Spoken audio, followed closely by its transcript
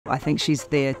I think she's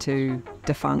there to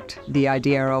defunct the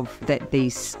idea of that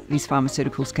these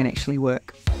pharmaceuticals can actually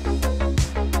work.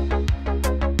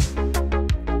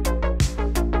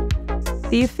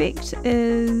 The effect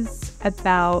is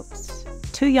about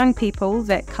two young people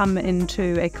that come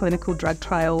into a clinical drug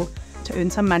trial to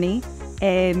earn some money,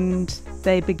 and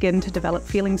they begin to develop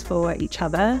feelings for each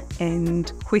other,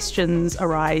 and questions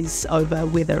arise over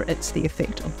whether it's the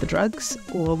effect of the drugs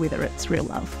or whether it's real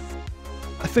love.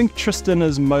 I think Tristan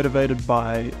is motivated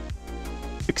by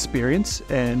experience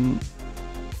and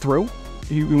thrill.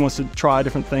 He wants to try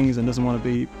different things and doesn't want to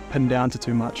be pinned down to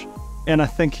too much. And I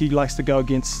think he likes to go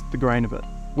against the grain of it,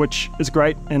 which is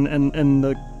great in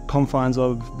the confines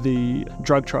of the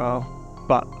drug trial.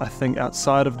 But I think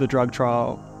outside of the drug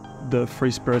trial, the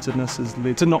free-spiritedness has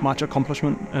led to not much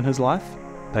accomplishment in his life.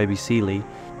 Baby Seeley,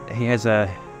 he has a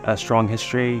strong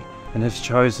history in his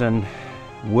chosen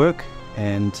work,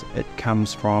 and it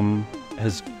comes from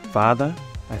his father.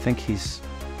 I think he's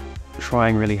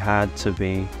trying really hard to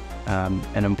be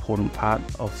an important part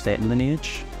of that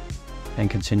lineage and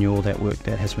continue all that work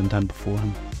that has been done before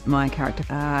him. My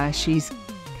character, she's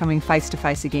coming face to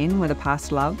face again with a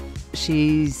past love.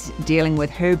 She's dealing with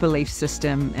her belief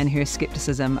system and her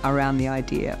skepticism around the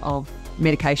idea of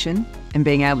medication and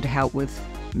being able to help with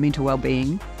mental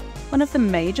well-being. One of the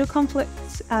major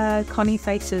conflicts Connie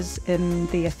faces in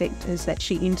the effect is that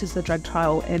she enters the drug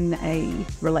trial in a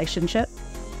relationship.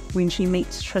 When she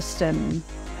meets Tristan,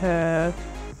 her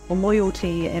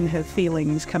loyalty and her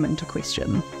feelings come into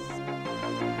question.